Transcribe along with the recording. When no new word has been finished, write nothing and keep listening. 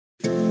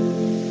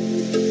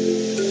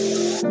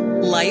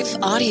Life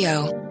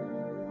Audio.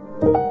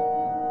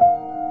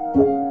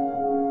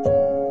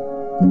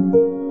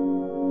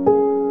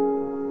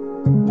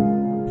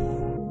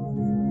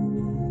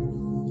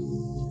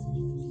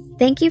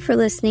 Thank you for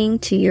listening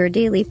to Your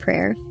Daily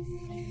Prayer,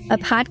 a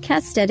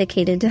podcast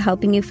dedicated to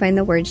helping you find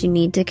the words you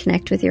need to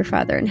connect with your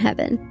Father in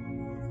heaven.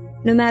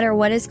 No matter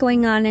what is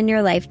going on in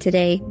your life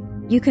today,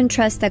 you can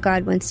trust that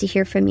God wants to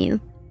hear from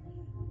you.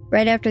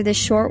 Right after this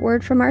short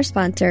word from our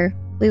sponsor,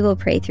 we will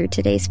pray through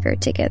today's prayer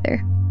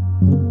together.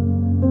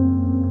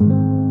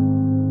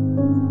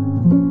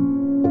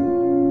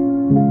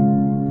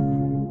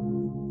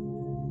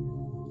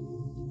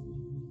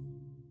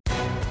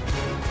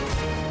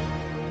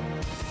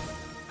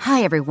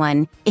 Hi,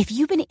 everyone. If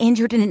you've been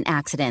injured in an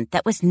accident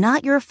that was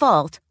not your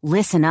fault,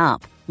 listen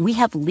up. We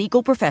have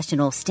legal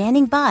professionals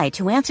standing by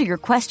to answer your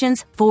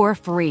questions for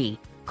free.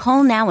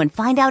 Call now and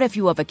find out if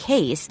you have a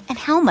case and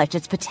how much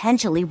it's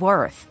potentially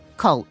worth.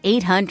 Call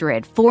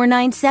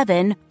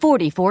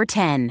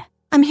 800-497-4410.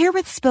 I'm here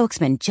with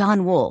spokesman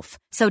John Wolf.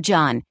 So,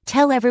 John,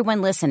 tell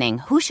everyone listening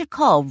who should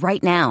call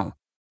right now.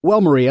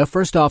 Well, Maria,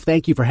 first off,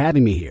 thank you for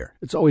having me here.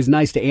 It's always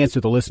nice to answer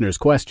the listeners'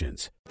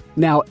 questions.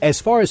 Now,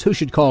 as far as who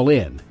should call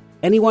in,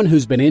 anyone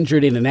who's been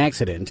injured in an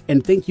accident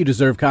and think you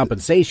deserve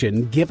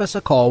compensation, give us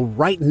a call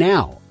right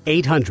now.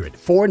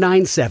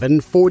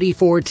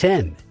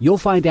 800-497-4410. You'll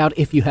find out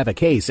if you have a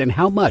case and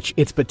how much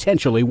it's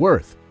potentially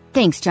worth.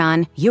 Thanks,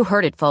 John. You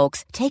heard it,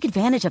 folks. Take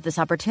advantage of this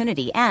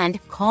opportunity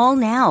and call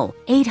now.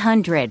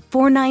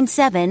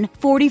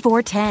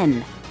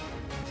 800-497-4410.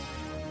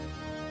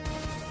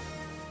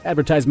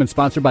 Advertisement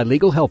sponsored by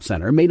Legal Help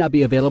Center. May not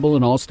be available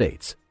in all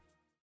states.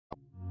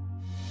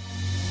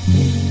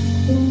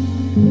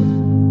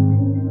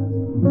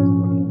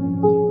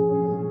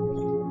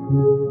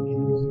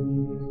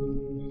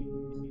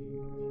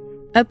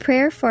 A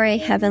Prayer for a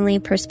Heavenly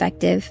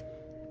Perspective,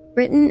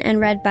 written and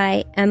read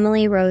by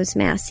Emily Rose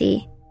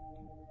Massey.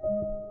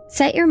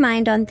 Set your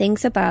mind on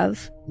things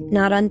above,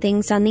 not on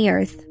things on the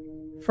earth,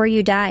 for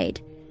you died,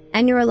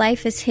 and your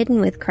life is hidden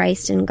with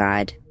Christ in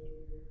God.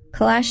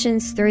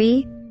 Colossians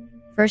 3,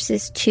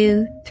 verses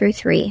 2 through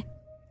 3.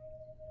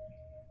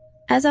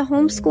 As a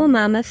homeschool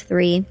mom of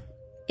 3,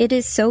 it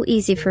is so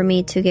easy for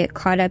me to get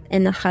caught up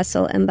in the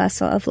hustle and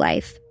bustle of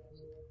life.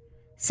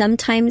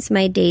 Sometimes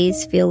my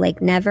days feel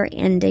like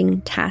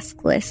never-ending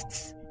task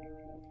lists.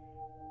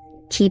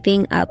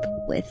 Keeping up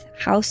with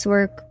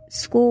housework,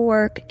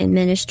 schoolwork, and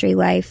ministry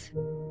life,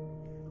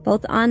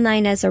 both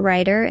online as a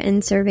writer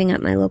and serving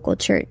at my local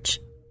church.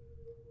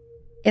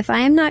 If I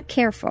am not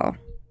careful,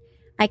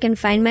 I can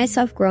find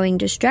myself growing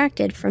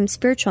distracted from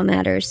spiritual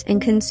matters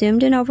and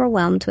consumed and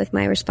overwhelmed with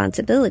my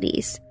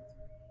responsibilities.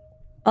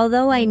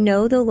 Although I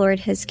know the Lord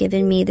has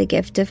given me the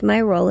gift of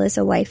my role as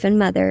a wife and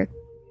mother,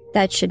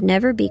 that should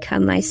never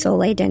become my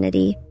sole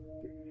identity.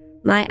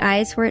 My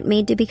eyes weren't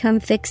made to become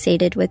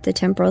fixated with the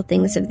temporal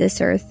things of this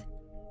earth,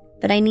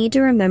 but I need to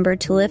remember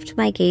to lift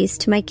my gaze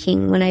to my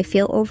King when I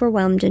feel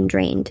overwhelmed and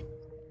drained.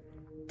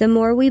 The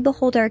more we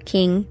behold our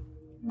King,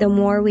 the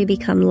more we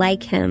become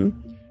like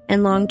Him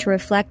and long to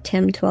reflect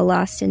Him to a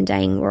lost and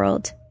dying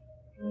world.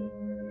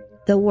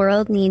 The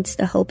world needs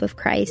the hope of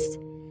Christ,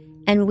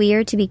 and we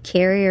are to be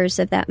carriers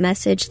of that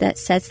message that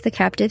sets the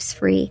captives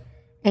free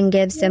and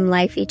gives them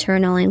life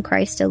eternal in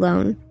Christ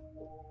alone.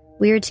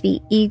 We are to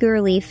be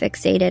eagerly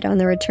fixated on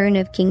the return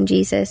of King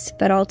Jesus,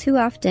 but all too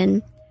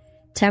often,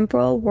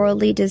 temporal,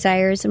 worldly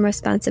desires and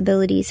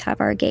responsibilities have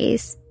our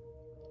gaze.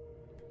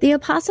 The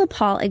Apostle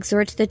Paul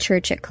exhorts the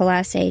church at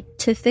Colossae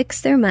to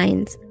fix their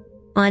minds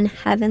on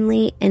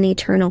heavenly and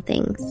eternal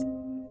things.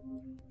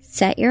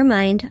 Set your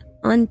mind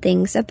on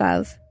things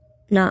above,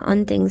 not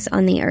on things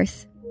on the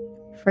earth.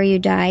 For you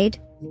died,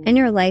 and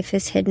your life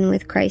is hidden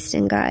with Christ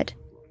in God.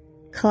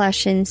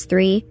 Colossians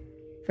 3,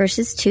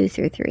 verses 2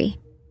 through 3.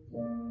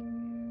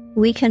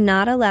 We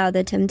cannot allow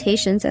the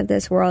temptations of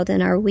this world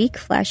and our weak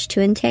flesh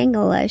to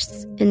entangle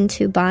us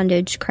into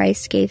bondage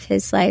Christ gave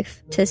His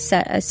life to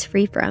set us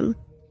free from.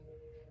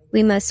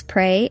 We must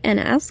pray and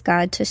ask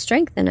God to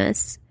strengthen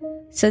us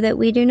so that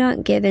we do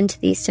not give in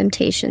to these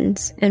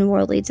temptations and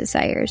worldly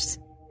desires.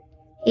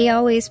 He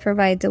always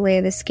provides a way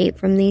of escape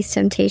from these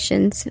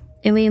temptations,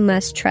 and we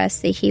must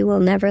trust that He will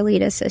never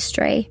lead us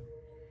astray.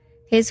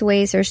 His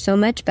ways are so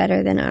much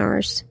better than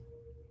ours.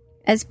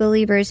 As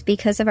believers,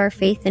 because of our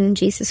faith in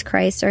Jesus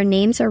Christ, our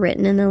names are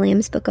written in the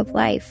Lamb's Book of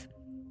Life,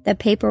 the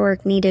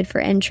paperwork needed for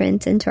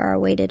entrance into our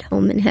awaited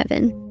home in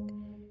heaven.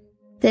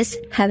 This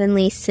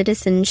heavenly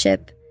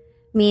citizenship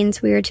means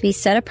we are to be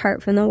set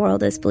apart from the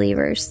world as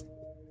believers.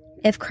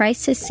 If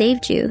Christ has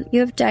saved you,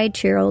 you have died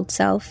to your old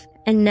self,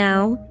 and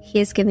now He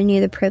has given you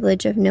the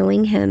privilege of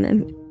knowing Him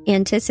and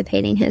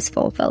anticipating His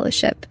full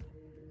fellowship.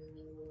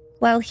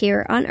 While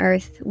here on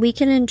earth, we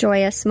can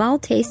enjoy a small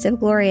taste of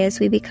glory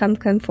as we become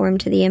conformed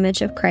to the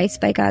image of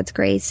Christ by God's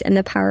grace and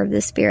the power of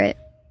the Spirit.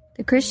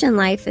 The Christian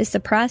life is the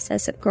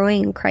process of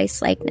growing in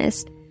Christ's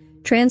likeness,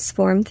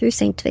 transformed through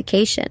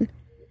sanctification.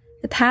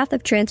 The path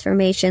of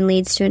transformation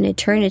leads to an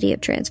eternity of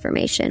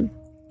transformation.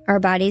 Our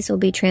bodies will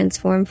be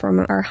transformed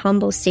from our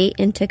humble state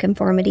into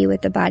conformity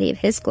with the body of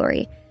His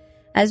glory,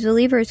 As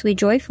believers, we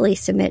joyfully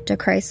submit to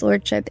Christ's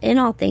lordship in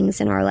all things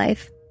in our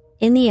life.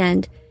 In the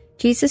end,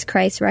 Jesus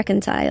Christ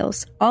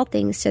reconciles all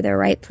things to their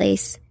right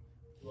place.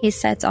 He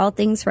sets all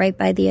things right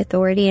by the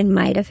authority and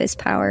might of his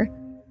power.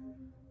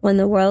 When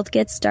the world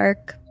gets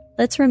dark,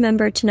 let's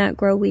remember to not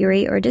grow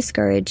weary or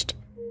discouraged,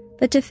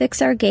 but to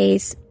fix our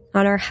gaze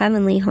on our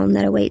heavenly home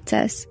that awaits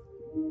us.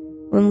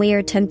 When we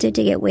are tempted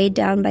to get weighed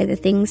down by the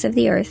things of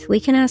the earth, we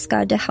can ask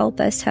God to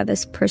help us have a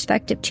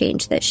perspective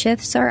change that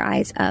shifts our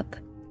eyes up.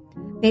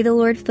 May the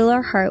Lord fill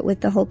our heart with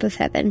the hope of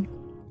heaven.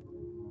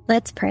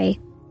 Let's pray.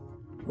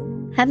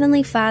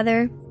 Heavenly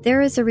Father,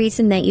 there is a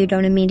reason that you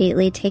don't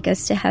immediately take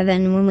us to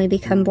heaven when we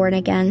become born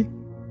again.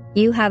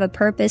 You have a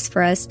purpose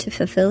for us to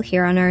fulfill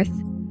here on earth,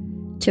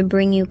 to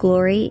bring you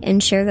glory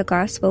and share the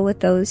gospel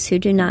with those who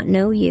do not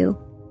know you.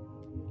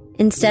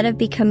 Instead of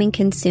becoming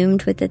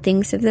consumed with the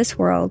things of this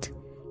world,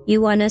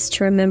 you want us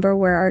to remember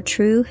where our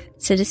true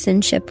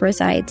citizenship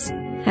resides,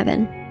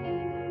 heaven.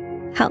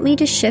 Help me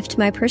to shift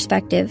my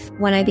perspective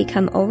when I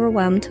become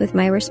overwhelmed with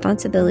my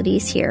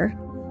responsibilities here,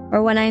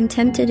 or when I am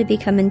tempted to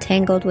become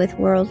entangled with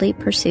worldly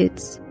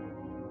pursuits.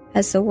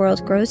 As the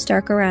world grows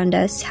dark around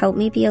us, help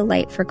me be a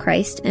light for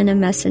Christ and a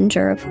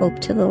messenger of hope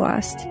to the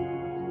lost.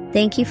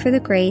 Thank you for the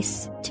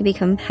grace to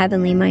become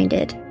heavenly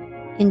minded.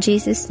 In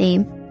Jesus'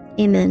 name,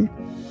 amen.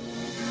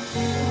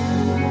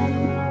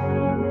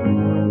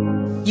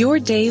 Your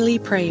Daily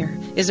Prayer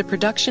is a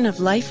production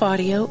of Life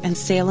Audio and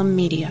Salem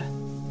Media.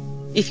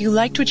 If you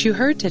liked what you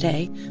heard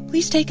today,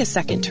 please take a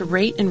second to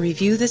rate and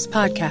review this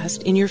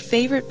podcast in your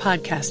favorite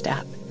podcast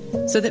app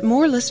so that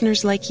more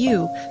listeners like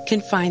you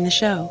can find the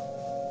show.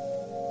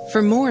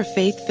 For more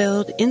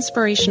faith-filled,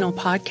 inspirational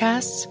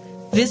podcasts,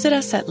 visit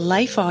us at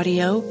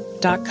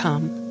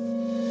lifeaudio.com.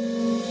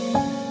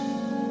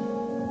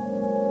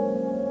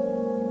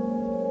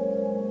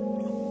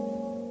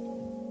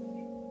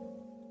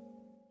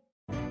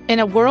 In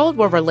a world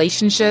where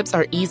relationships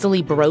are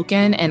easily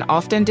broken and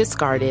often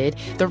discarded,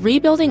 the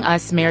Rebuilding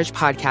Us Marriage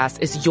podcast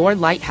is your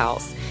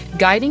lighthouse,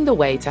 guiding the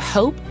way to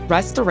hope,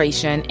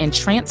 restoration, and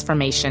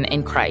transformation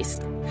in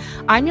Christ.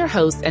 I'm your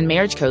host and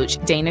marriage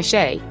coach, Dana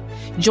Shea.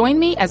 Join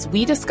me as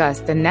we discuss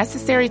the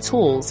necessary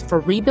tools for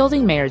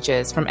rebuilding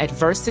marriages from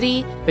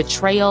adversity,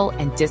 betrayal,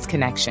 and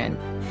disconnection.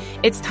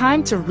 It's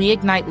time to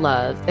reignite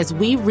love as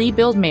we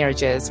rebuild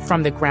marriages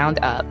from the ground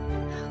up.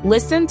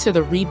 Listen to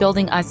the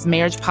Rebuilding Us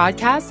Marriage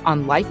podcast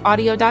on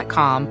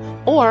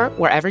lifeaudio.com or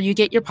wherever you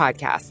get your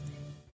podcasts.